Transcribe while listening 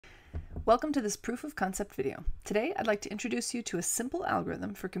Welcome to this proof of concept video. Today I'd like to introduce you to a simple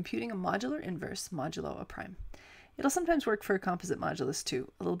algorithm for computing a modular inverse modulo a prime. It'll sometimes work for a composite modulus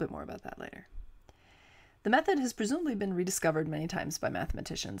too. A little bit more about that later. The method has presumably been rediscovered many times by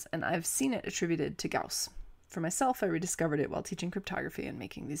mathematicians, and I've seen it attributed to Gauss. For myself, I rediscovered it while teaching cryptography and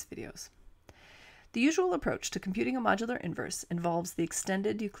making these videos. The usual approach to computing a modular inverse involves the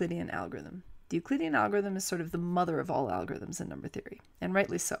extended Euclidean algorithm. The Euclidean algorithm is sort of the mother of all algorithms in number theory, and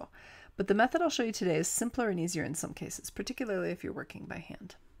rightly so. But the method I'll show you today is simpler and easier in some cases, particularly if you're working by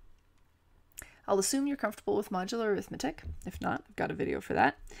hand. I'll assume you're comfortable with modular arithmetic. If not, I've got a video for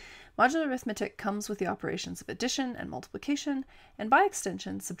that. Modular arithmetic comes with the operations of addition and multiplication, and by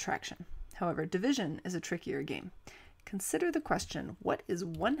extension, subtraction. However, division is a trickier game. Consider the question, what is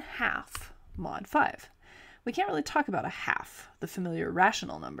 1/2 mod 5? We can't really talk about a half, the familiar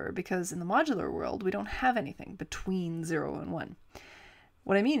rational number, because in the modular world, we don't have anything between 0 and 1.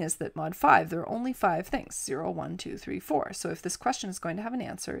 What I mean is that mod 5, there are only 5 things, 0, 1, 2, 3, 4. So if this question is going to have an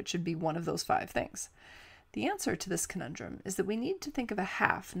answer, it should be one of those 5 things. The answer to this conundrum is that we need to think of a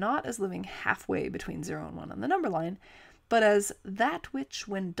half not as living halfway between 0 and 1 on the number line, but as that which,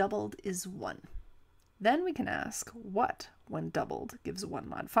 when doubled, is 1. Then we can ask what, when doubled, gives 1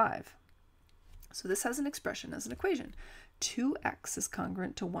 mod 5. So this has an expression as an equation. 2x is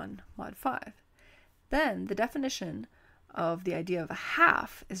congruent to 1 mod 5. Then the definition of the idea of a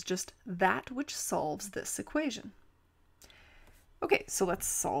half is just that which solves this equation. Okay, so let's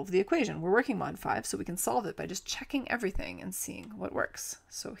solve the equation. We're working mod 5, so we can solve it by just checking everything and seeing what works.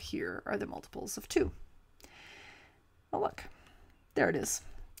 So here are the multiples of 2. Oh, look, there it is.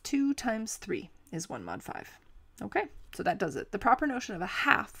 2 times 3 is 1 mod 5. Okay, so that does it. The proper notion of a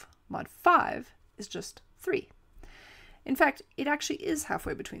half mod 5 is just 3. In fact, it actually is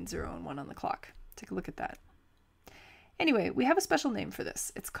halfway between 0 and 1 on the clock. Take a look at that. Anyway, we have a special name for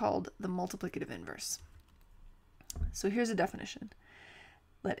this. It's called the multiplicative inverse. So here's a definition.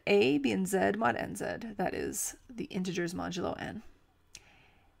 Let A be in Z mod NZ, that is, the integers modulo n.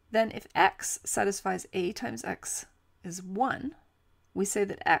 Then if x satisfies A times x is 1, we say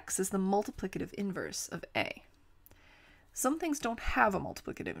that x is the multiplicative inverse of A. Some things don't have a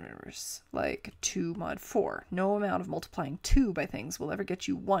multiplicative inverse, like 2 mod 4. No amount of multiplying 2 by things will ever get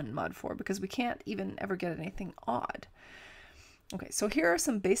you 1 mod 4 because we can't even ever get anything odd. Okay, so here are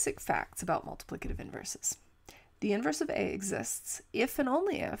some basic facts about multiplicative inverses. The inverse of A exists if and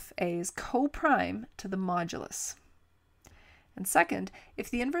only if A is co-prime to the modulus. And second, if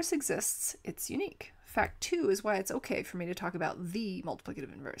the inverse exists, it's unique. Fact 2 is why it's okay for me to talk about the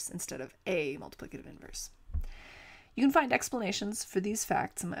multiplicative inverse instead of a multiplicative inverse. You can find explanations for these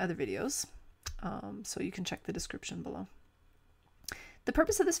facts in my other videos, so you can check the description below. The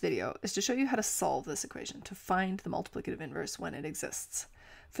purpose of this video is to show you how to solve this equation, to find the multiplicative inverse when it exists.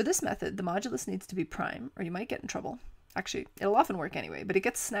 For this method, the modulus needs to be prime, or you might get in trouble. Actually, it'll often work anyway, but it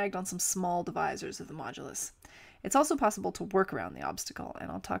gets snagged on some small divisors of the modulus. It's also possible to work around the obstacle, and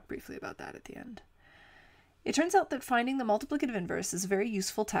I'll talk briefly about that at the end. It turns out that finding the multiplicative inverse is a very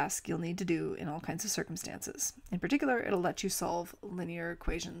useful task you'll need to do in all kinds of circumstances. In particular, it'll let you solve linear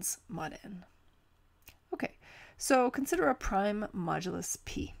equations mod n. Okay, so consider a prime modulus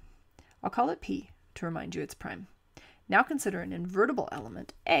p. I'll call it p to remind you it's prime. Now consider an invertible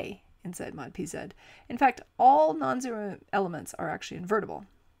element a in Z mod pz. In fact, all non-zero elements are actually invertible.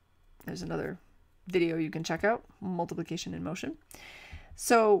 There's another video you can check out, multiplication in motion.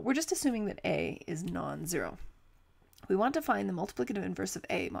 So we're just assuming that a is non-zero. We want to find the multiplicative inverse of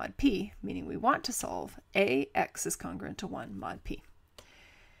a mod p, meaning we want to solve ax is congruent to 1 mod p.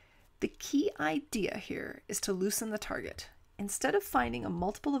 The key idea here is to loosen the target. Instead of finding a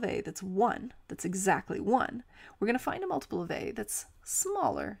multiple of a that's 1, that's exactly 1, we're going to find a multiple of a that's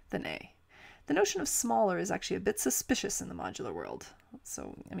smaller than a. The notion of smaller is actually a bit suspicious in the modular world.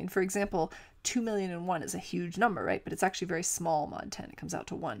 So, I mean, for example, 2,000,001 is a huge number, right? But it's actually very small mod 10. It comes out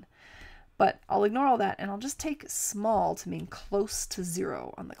to 1. But I'll ignore all that, and I'll just take small to mean close to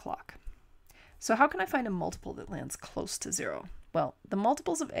 0 on the clock. So how can I find a multiple that lands close to 0? Well, the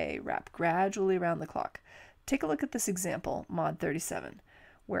multiples of a wrap gradually around the clock. Take a look at this example, mod 37,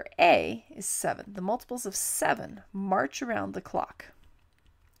 where a is 7. The multiples of 7 march around the clock.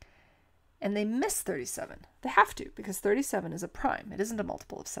 And they miss 37. They have to, because 37 is a prime. It isn't a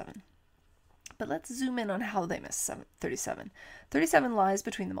multiple of 7. But let's zoom in on how they miss 37. 37 lies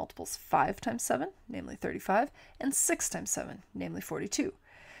between the multiples 5 times 7, namely 35, and 6 times 7, namely 42.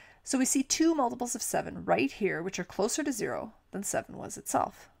 So we see 2 multiples of 7 right here, which are closer to 0 than 7 was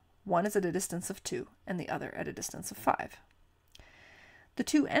itself. One is at a distance of 2, and the other at a distance of 5. The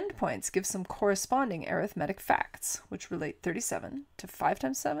two endpoints give some corresponding arithmetic facts, which relate 37 to 5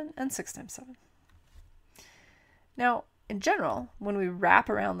 times 7 and 6 times 7. Now, in general, when we wrap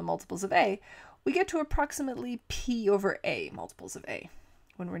around the multiples of a, we get to approximately p over a multiples of a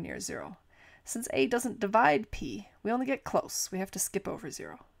when we're near 0. Since a doesn't divide p, we only get close. We have to skip over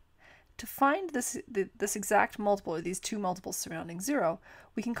 0. To find this exact multiple, or these two multiples surrounding 0,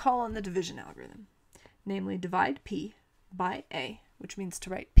 we can call on the division algorithm, namely divide p by a, which means to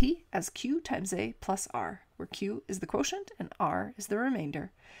write p as q times a plus r, where q is the quotient and r is the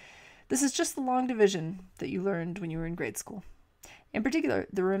remainder. This is just the long division that you learned when you were in grade school. In particular,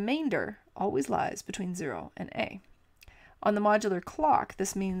 the remainder always lies between 0 and a. On the modular clock, what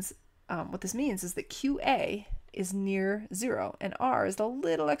this means is that QA is near 0 and r is the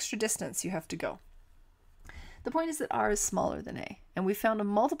little extra distance you have to go. The point is that r is smaller than a, and we found a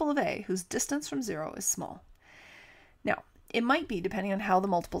multiple of a whose distance from 0 is small. Now, it might be, depending on how the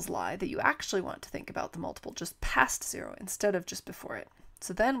multiples lie, that you actually want to think about the multiple just past 0 instead of just before it.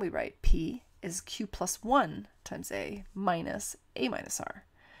 So then we write p is q plus 1 times a minus r,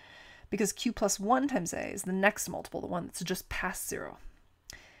 because q plus 1 times a is the next multiple, the one that's just past 0.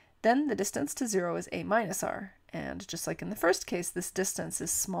 Then the distance to 0 is a minus r, and just like in the first case, this distance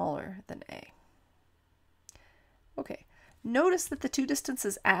is smaller than a. Okay, notice that the two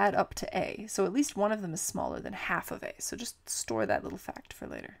distances add up to a, so at least one of them is smaller than half of a, so just store that little fact for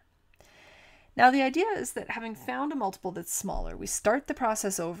later. Now the idea is that having found a multiple that's smaller, we start the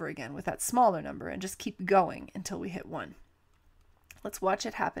process over again with that smaller number and just keep going until we hit 1. Let's watch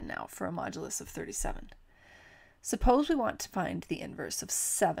it happen now for a modulus of 37. Suppose we want to find the inverse of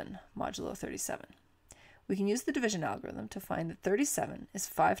 7 modulo 37. We can use the division algorithm to find that 37 is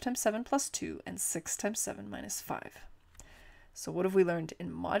 5 times 7 plus 2 and 6 times 7 minus 5. So what have we learned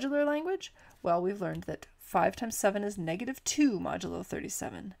in modular language? Well, we've learned that 5 times 7 is negative 2 modulo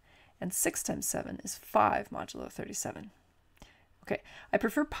 37, and 6 times 7 is 5 modulo 37. Okay, I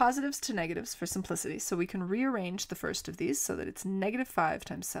prefer positives to negatives for simplicity, so we can rearrange the first of these so that it's negative 5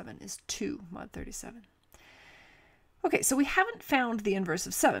 times 7 is 2 mod 37. Okay, so we haven't found the inverse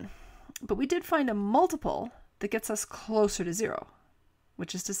of 7, but we did find a multiple that gets us closer to 0,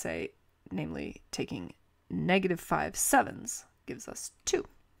 which is to say, namely, taking negative 5 sevens gives us 2.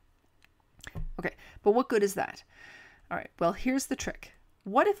 Okay, but what good is that? All right, well, here's the trick.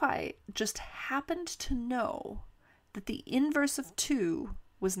 What if I just happened to know that the inverse of 2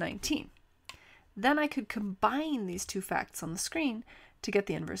 was 19? Then I could combine these two facts on the screen to get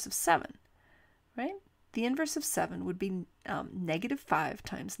the inverse of 7, right? The inverse of 7 would be negative 5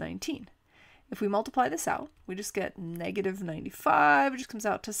 times 19. If we multiply this out, we just get negative 95, which comes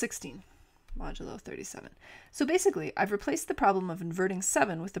out to 16 modulo 37. So basically, I've replaced the problem of inverting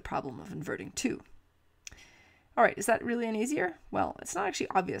 7 with the problem of inverting 2. All right, is that really any easier? Well, it's not actually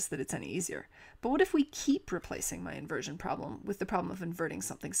obvious that it's any easier. But what if we keep replacing my inversion problem with the problem of inverting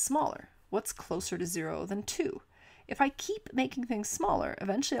something smaller? What's closer to 0 than 2? If I keep making things smaller,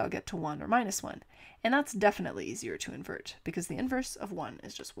 eventually I'll get to 1 or minus 1. And that's definitely easier to invert, because the inverse of 1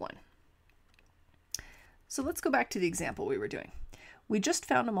 is just 1. So let's go back to the example we were doing. We just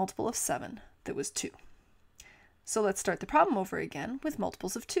found a multiple of 7 that was 2. So let's start the problem over again with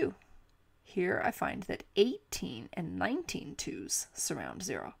multiples of 2. Here I find that 18 and 19 2's surround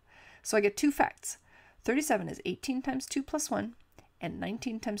 0. So I get two facts. 37 is 18 times 2 plus 1, and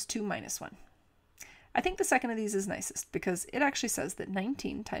 19 times 2 minus 1. I think the second of these is nicest because it actually says that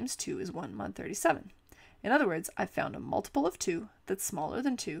 19 times 2 is 1 mod 37. In other words, I've found a multiple of 2 that's smaller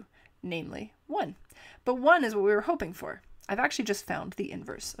than 2, namely 1. But 1 is what we were hoping for. I've actually just found the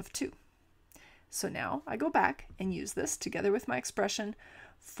inverse of 2. So now I go back and use this together with my expression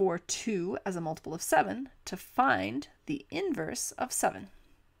for 2 as a multiple of 7 to find the inverse of 7.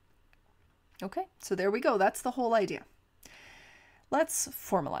 Okay, so there we go. That's the whole idea. Let's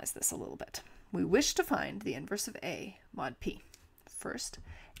formalize this a little bit. We wish to find the inverse of a mod p. First,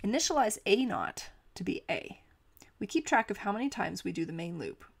 initialize a naught to be a. We keep track of how many times we do the main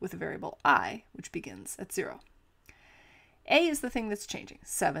loop with a variable I, which begins at 0. A is the thing that's changing,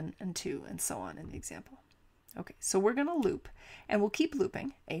 7 and 2 and so on in the example. Okay, so we're going to loop, and we'll keep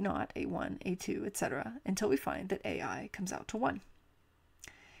looping, a naught, a1, a2, etc., until we find that ai comes out to 1.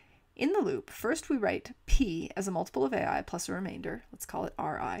 In the loop, first we write p as a multiple of ai plus a remainder. Let's call it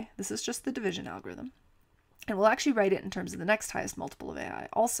ri. This is just the division algorithm. And we'll actually write it in terms of the next highest multiple of ai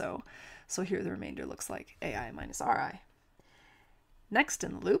also. So here the remainder looks like ai minus ri. Next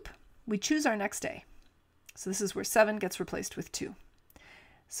in the loop, we choose our next a. So this is where 7 gets replaced with 2.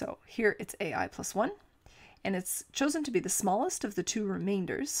 So here it's ai plus 1. And it's chosen to be the smallest of the two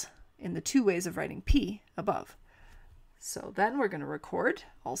remainders in the two ways of writing p above. So then we're going to record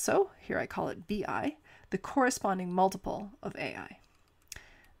also, here I call it bi, the corresponding multiple of ai.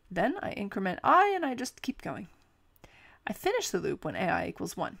 Then I increment I and I just keep going. I finish the loop when ai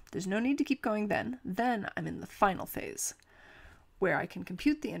equals 1. There's no need to keep going then. Then I'm in the final phase, where I can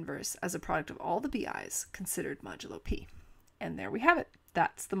compute the inverse as a product of all the bi's considered modulo p. And there we have it.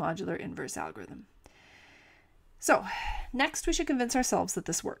 That's the modular inverse algorithm. So next we should convince ourselves that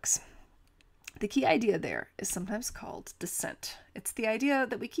this works. The key idea there is sometimes called descent. It's the idea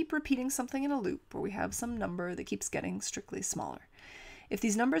that we keep repeating something in a loop where we have some number that keeps getting strictly smaller. If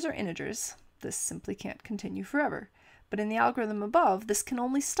these numbers are integers, this simply can't continue forever. But in the algorithm above, this can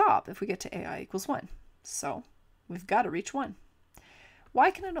only stop if we get to ai equals 1. So we've got to reach 1. Why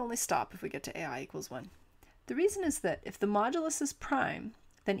can it only stop if we get to ai equals 1? The reason is that if the modulus is prime,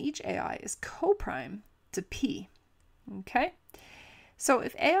 then each ai is coprime to p. Okay? So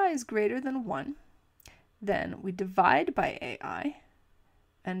if ai is greater than 1, then we divide by ai,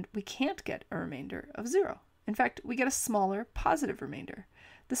 and we can't get a remainder of 0. In fact, we get a smaller positive remainder.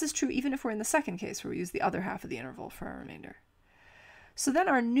 This is true even if we're in the second case, where we use the other half of the interval for our remainder. So then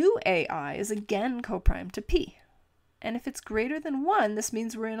our new ai is again coprime to p. And if it's greater than 1, this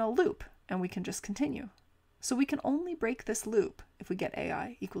means we're in a loop, and we can just continue. So we can only break this loop if we get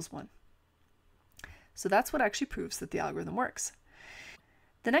ai equals 1. So that's what actually proves that the algorithm works.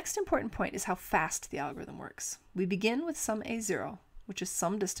 The next important point is how fast the algorithm works. We begin with some a0, which is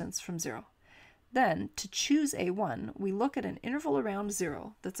some distance from 0. Then, to choose a1, we look at an interval around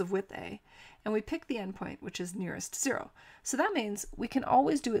 0 that's of width a, and we pick the endpoint which is nearest 0. So that means we can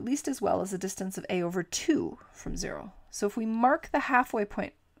always do at least as well as a distance of a over 2 from 0. So if we mark the halfway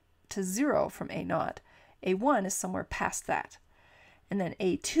point to 0 from a0, a1 is somewhere past that. And then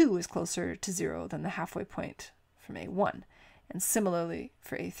a2 is closer to 0 than the halfway point from a1. And similarly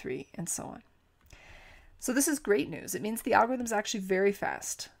for a3 and so on. So this is great news. It means the algorithm is actually very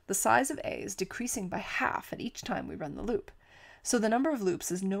fast. The size of a is decreasing by half at each time we run the loop. So the number of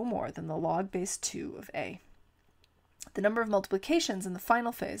loops is no more than the log base 2 of a. The number of multiplications in the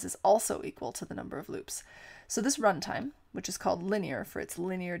final phase is also equal to the number of loops. So this runtime, which is called linear for its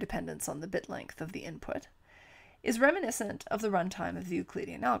linear dependence on the bit length of the input, is reminiscent of the runtime of the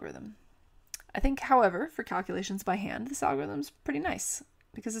Euclidean algorithm. I think, however, for calculations by hand, this algorithm is pretty nice,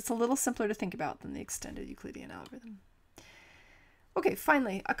 because it's a little simpler to think about than the extended Euclidean algorithm. Okay,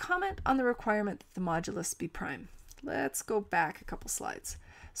 finally, a comment on the requirement that the modulus be prime. Let's go back a couple slides.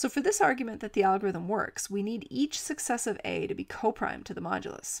 So for this argument that the algorithm works, we need each successive a to be coprime to the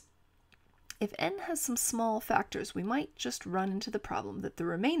modulus. If n has some small factors, we might just run into the problem that the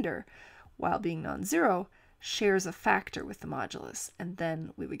remainder, while being non-zero, shares a factor with the modulus, and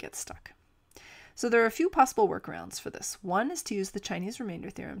then we would get stuck. So there are a few possible workarounds for this. One is to use the Chinese remainder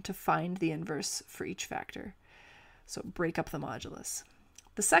theorem to find the inverse for each factor. So break up the modulus.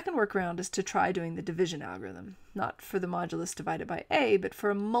 The second workaround is to try doing the division algorithm, not for the modulus divided by a, but for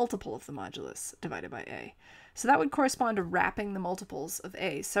a multiple of the modulus divided by a. So that would correspond to wrapping the multiples of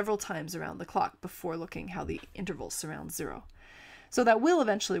a several times around the clock before looking how the interval surrounds 0. So that will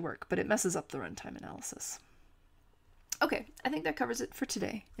eventually work, but it messes up the runtime analysis. Okay, I think that covers it for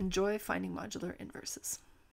today. Enjoy finding modular inverses.